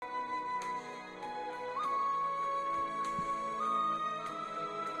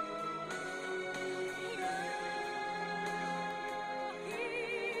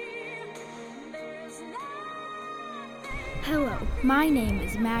Hello, my name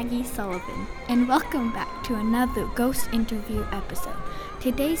is Maggie Sullivan, and welcome back to another Ghost Interview episode.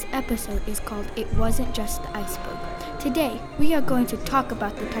 Today's episode is called It Wasn't Just the Iceberg. Today, we are going to talk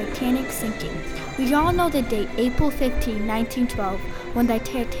about the Titanic sinking. We all know the date, April 15, 1912, when the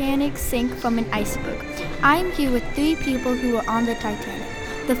Titanic sank from an iceberg. I'm here with three people who were on the Titanic.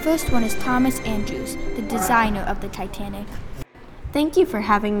 The first one is Thomas Andrews, the designer of the Titanic. Thank you for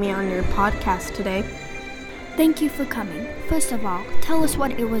having me on your podcast today. Thank you for coming. First of all, tell us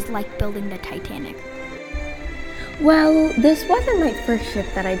what it was like building the Titanic. Well, this wasn't my first ship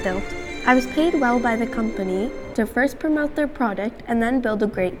that I built. I was paid well by the company to first promote their product and then build a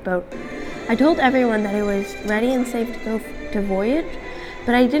great boat. I told everyone that it was ready and safe to go to voyage,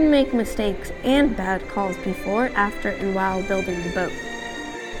 but I didn't make mistakes and bad calls before, after, and while building the boat.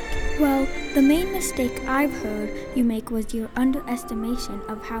 Well, the main mistake I've heard you make was your underestimation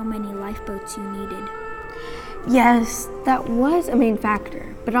of how many lifeboats you needed. Yes, that was a main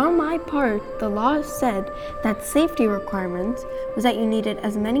factor, but on my part, the law said that safety requirements was that you needed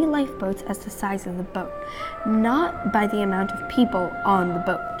as many lifeboats as the size of the boat, not by the amount of people on the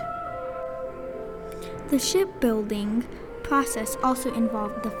boat. The shipbuilding process also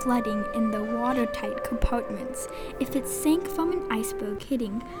involved the flooding in the watertight compartments. If it sank from an iceberg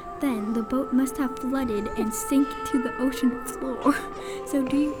hitting, then the boat must have flooded and sank to the ocean floor. So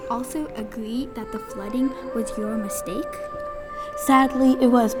do you also agree that the flooding was your mistake? Sadly, it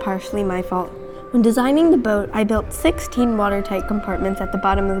was partially my fault. When designing the boat, I built 16 watertight compartments at the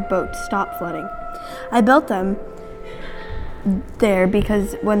bottom of the boat to stop flooding. I built them there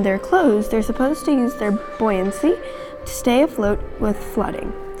because when they're closed, they're supposed to use their buoyancy to stay afloat with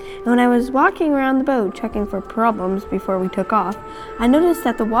flooding. And when I was walking around the boat checking for problems before we took off, I noticed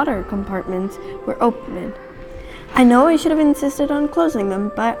that the water compartments were open. I know I should have insisted on closing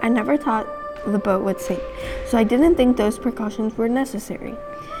them, but I never thought the boat would sink, so I didn't think those precautions were necessary.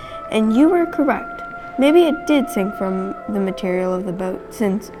 And you were correct. Maybe it did sink from the material of the boat,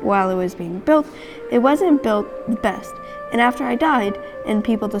 since while it was being built, it wasn't built the best. And after I died, and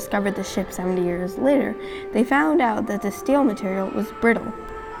people discovered the ship 70 years later, they found out that the steel material was brittle.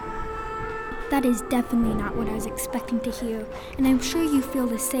 That is definitely not what I was expecting to hear, and I'm sure you feel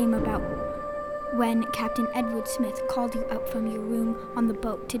the same about when Captain Edward Smith called you out from your room on the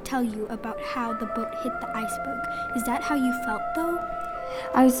boat to tell you about how the boat hit the iceberg. Is that how you felt, though?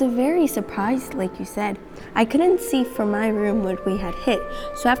 I was very surprised, like you said. I couldn't see from my room what we had hit,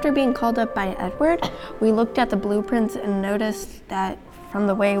 so after being called up by Edward, we looked at the blueprints and noticed that from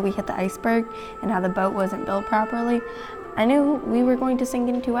the way we hit the iceberg and how the boat wasn't built properly, I knew we were going to sink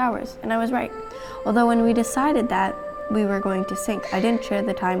in 2 hours, and I was right. Although when we decided that we were going to sink, I didn't share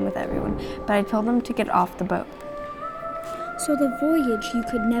the time with everyone, but I told them to get off the boat. So the voyage you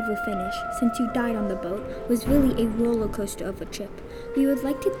could never finish, since you died on the boat, was really a roller coaster of a trip. We would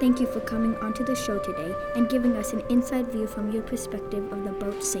like to thank you for coming onto the show today and giving us an inside view from your perspective of the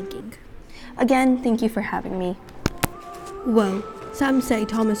boat sinking. Again, thank you for having me. Well, some say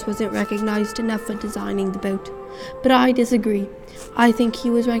Thomas wasn't recognized enough for designing the boat, but I disagree. I think he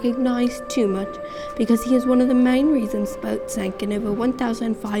was recognized too much, because he is one of the main reasons the boat sank and over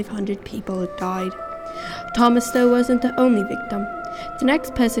 1,500 people had died. Thomas, though, wasn't the only victim. The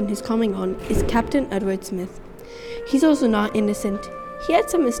next person who's coming on is Captain Edward Smith. He's also not innocent. He had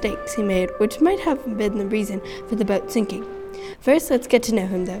some mistakes he made, which might have been the reason for the boat sinking. First, let's get to know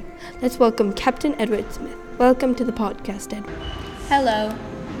him, though. Let's welcome Captain Edward Smith. Welcome to the podcast, Ed. Hello.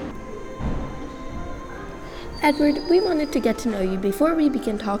 Edward, we wanted to get to know you before we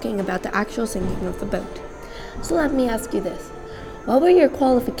begin talking about the actual sinking of the boat. So let me ask you this. What were your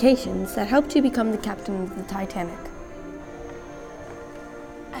qualifications that helped you become the captain of the Titanic?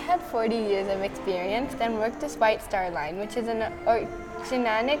 I had 40 years of experience, then worked this White Star Line, which is an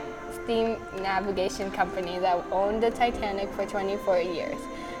oceanic steam navigation company that owned the Titanic for 24 years.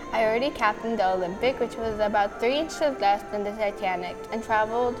 I already captained the Olympic, which was about 3 inches less than the Titanic, and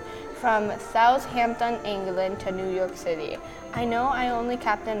traveled from Southampton, England to New York City. I know I only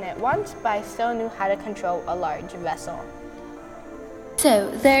captained it once, but I still knew how to control a large vessel.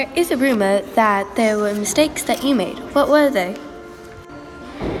 So, there is a rumor that there were mistakes that you made. What were they?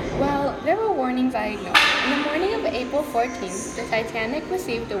 Well, there were warnings I ignored. In the morning of April 14th, the Titanic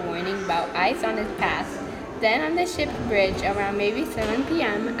received a warning about ice on its path. Then on the ship's bridge around maybe 7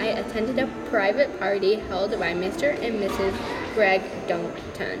 p.m., I attended a private party held by Mr. and Mrs. Greg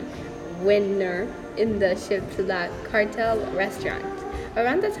Donton, winner in the ship's La Cartel restaurant.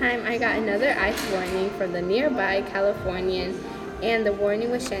 Around the time, I got another ice warning from the nearby Californian, and the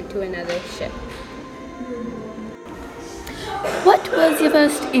warning was sent to another ship. What was your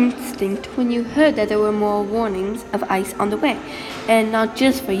first instinct when you heard that there were more warnings of ice on the way? And not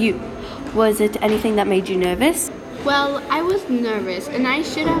just for you. Was it anything that made you nervous? Well, I was nervous and I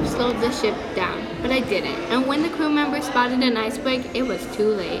should have slowed the ship down, but I didn't. And when the crew members spotted an iceberg, it was too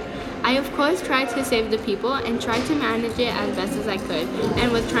late. I of course tried to save the people and tried to manage it as best as I could,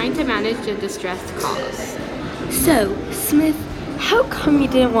 and was trying to manage the distressed calls. So, Smith, how come you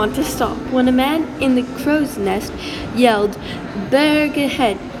didn't want to stop when a man in the crow's nest yelled, "Berg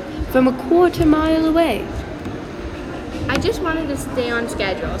ahead," from a quarter mile away? I just wanted to stay on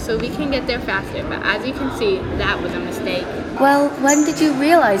schedule so we can get there faster, but as you can see, that was a mistake. Well, when did you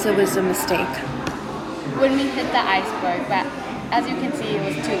realize it was a mistake? When we hit the iceberg, but as you can see, it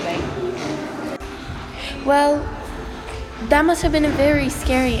was too late. Well, that must have been a very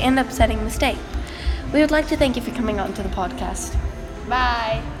scary and upsetting mistake. We would like to thank you for coming on to the podcast.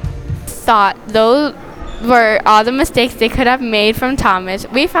 Bye. Thought those were all the mistakes they could have made from Thomas.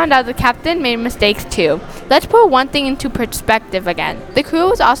 We found out the captain made mistakes too. Let's put one thing into perspective again. The crew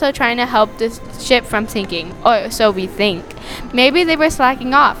was also trying to help the ship from sinking, or so we think. Maybe they were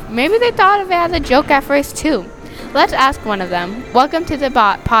slacking off. Maybe they thought of it as a joke at first too. Let's ask one of them. Welcome to the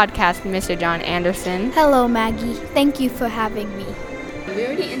podcast, Mr. John Anderson. Hello, Maggie. Thank you for having me. We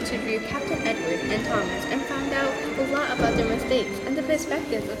already interviewed Captain Edward and Thomas and found out a lot about their mistakes and the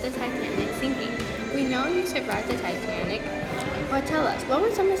perspectives of the Titanic sinking. We know you survived the Titanic. Well, tell us, what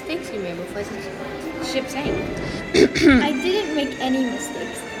were some mistakes you made before the ship sank? I didn't make any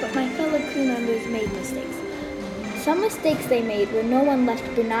mistakes, but my fellow crew members made mistakes. Some mistakes they made were no one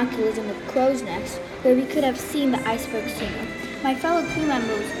left binoculars in the crow's nest where we could have seen the iceberg sooner. My fellow crew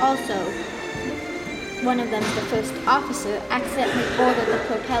members also, one of them, the first officer, accidentally ordered the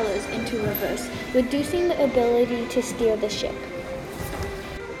propellers into reverse, reducing the ability to steer the ship.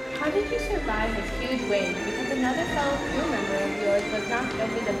 How did you survive this huge wave? Because another fellow crew member of yours was knocked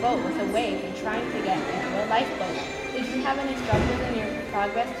over the boat with a wave and trying to get into a lifeboat. Did you have any struggles in your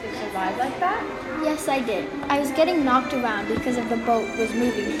progress to survive like that? Yes, I did. I was getting knocked around because of the boat was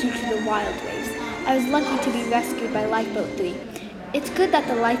moving due to the wild waves. I was lucky to be rescued by Lifeboat 3. It's good that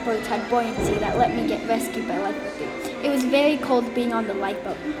the lifeboats had buoyancy that let me get rescued by Lifeboat 3. It was very cold being on the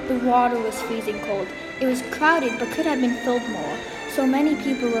lifeboat. The water was freezing cold. It was crowded but could have been filled more. So many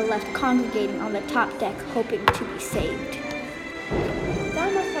people were left congregating on the top deck hoping to be saved.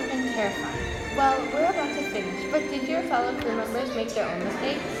 That must have been terrifying. Well, we're about to finish, but did your fellow crew members make their own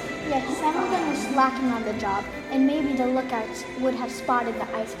mistakes? Yes, some of them were slacking on the job, and maybe the lookouts would have spotted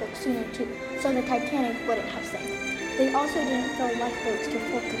the iceberg sooner too, so the Titanic wouldn't have sank. They also didn't fill lifeboats to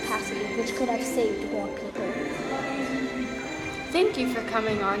full capacity, which could have saved more people. Thank you for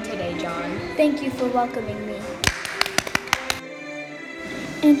coming on today, John. Thank you for welcoming me.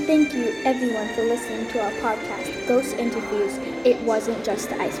 And thank you everyone for listening to our podcast, Ghost Interviews, It Wasn't Just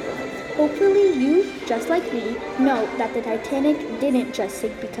the Iceberg. Hopefully you, just like me, know that the Titanic didn't just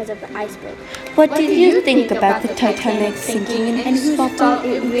sink because of the iceberg. What did you think about the Titanic sinking and whose fault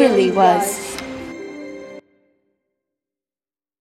it really was?